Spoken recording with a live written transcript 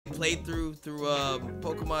playthrough through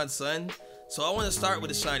Pokemon Sun. So I want to start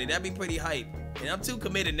with a shiny. That'd be pretty hype. And I'm too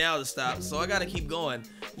committed now to stop, so I gotta keep going.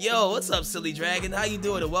 Yo, what's up, Silly Dragon? How you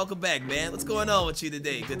doing? And welcome back, man. What's going on with you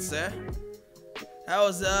today, good sir? How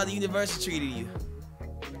is the university treating you?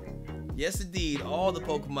 Yes, indeed. All the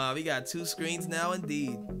Pokemon. We got 2 screens now,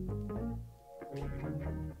 indeed.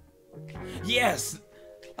 Yes!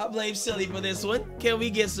 I blame Silly for this one. Can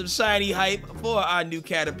we get some shiny hype for our new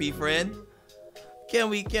Caterpie friend? Can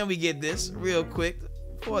we get this real quick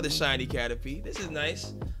for the shiny Caterpie? This is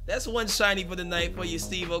nice. That's 1 shiny for the night for your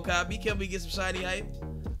Steve-O copy. Can we get some shiny hype?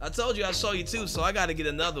 I told you I'll show you 2, so I gotta get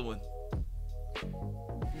another one.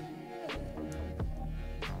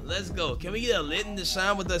 Let's go. Can we get a Litten to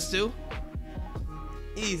shine with us too?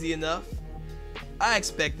 Easy enough. I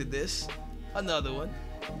expected this. Another one.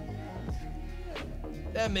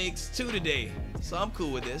 That makes 2 today, so I'm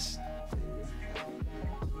cool with this.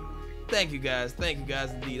 Thank you guys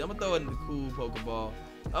indeed. I'm gonna throw it in the cool Pokeball.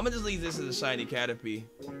 I'm gonna just leave this as a shiny Caterpie.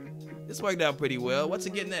 This worked out pretty well. What's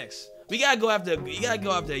it get next? You gotta go after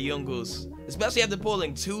Yungles, especially after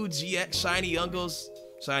pulling 2 GX shiny Yungles.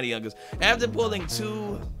 After pulling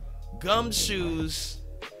 2 Gumshoes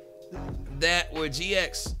that were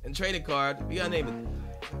GX and trading card, we gotta name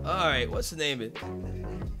it. All right, what's the name it?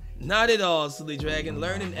 Not at all, Silly Dragon.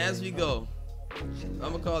 Learning as we go. I'm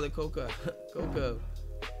gonna call it Coco. Coco.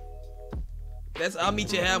 I'll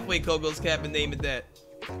meet you halfway, Coco's Cap, and name it that.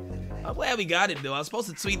 I'm glad we got it though. I was supposed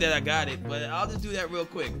to tweet that I got it, but I'll just do that real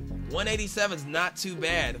quick. 187's not too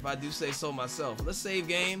bad if I do say so myself. Let's save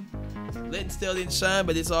game. Litten still didn't shine,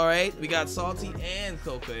 but it's alright. We got Salty and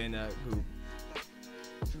Coca in that group.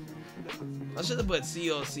 I should have put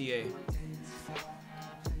COCA.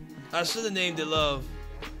 I should have named it Love,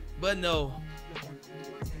 but no.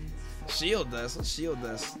 Shield Dust. What's Shield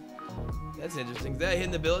Dust? That's interesting. Is that a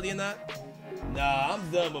hidden ability or not? Nah,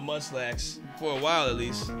 I'm done with Munchlax. For a while at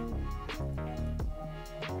least.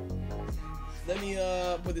 Let me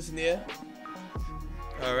put this in here.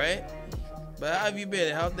 Alright. But how have you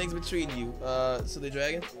been? How have things been treating you, Silly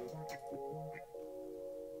Dragon?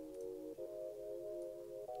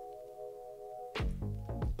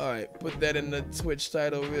 Alright, put that in the Twitch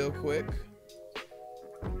title real quick.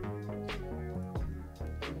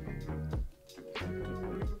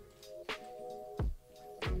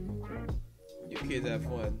 You kids have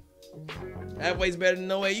fun. Halfway's better than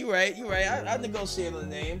no way. You right. I negotiated the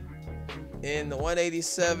name. In the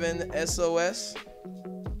 187 SOS.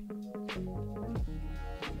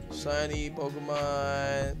 Shiny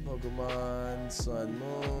Pokemon, Sun,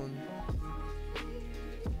 Moon.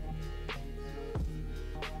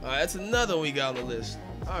 Alright, that's another one we got on the list.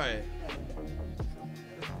 Alright.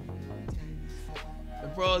 The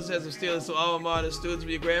pros says I'm stealing some alma mater students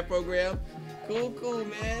for your grad program. Cool,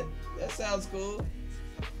 man. That sounds cool.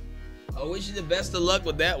 I wish you the best of luck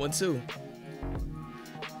with that one too.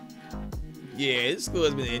 Yeah, this school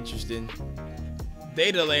has been interesting.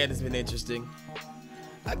 Data Land has been interesting.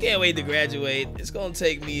 I can't wait to graduate. It's gonna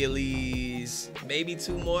take me at least maybe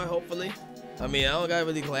 2 more, hopefully. I mean, I don't got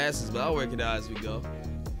really classes, but I'll work it out as we go.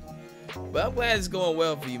 But I'm glad it's going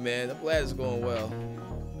well for you, man. I'm glad it's going well.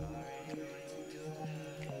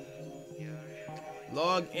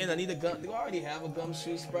 Log in. I need a gum. Do I already have a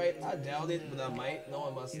Gumshoe sprite? I doubt it, but I might.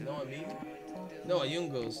 Knowing me. No, a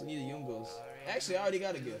Yungos. I need a Yungos. Actually, I already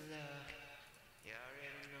got a gift.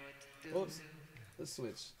 Oops. Let's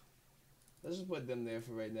switch. Let's just put them there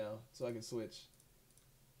for right now, so I can switch.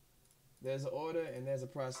 There's an order and there's a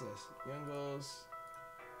process. Yungos.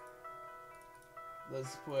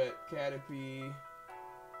 Let's put Caterpie.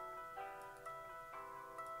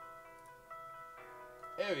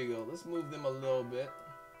 There we go. Let's move them a little bit.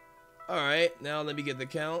 Alright, now let me get the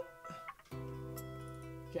count.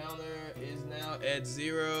 Counter is now at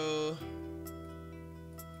 0.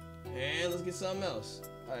 And let's get something else.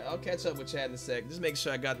 Alright, I'll catch up with chat in a sec. Just make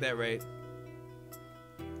sure I got that right.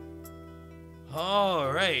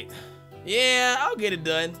 Alright. Yeah, I'll get it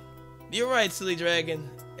done. You're right, Silly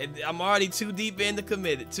Dragon. I'm already too deep into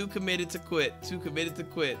committed. Too committed to quit. Too committed to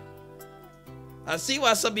quit. I see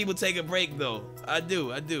why some people take a break, though. I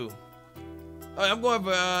do. Alright, I'm going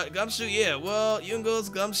for Gumshoe. Yeah, well,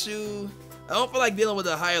 Yungos, Gumshoe. I don't feel like dealing with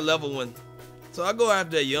a higher level one. So I'll go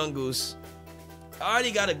after a Yungoos. I already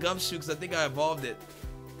got a Gumshoe because I think I evolved it.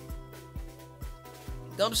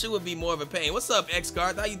 Gumshoe would be more of a pain. What's up,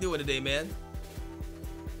 X-Guard? How you doing today, man?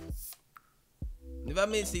 If I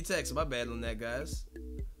missed the text, my bad on that, guys.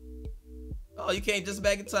 Oh, you came just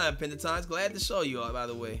back in time, Pentatons. Glad to show you all, by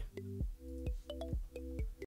the way.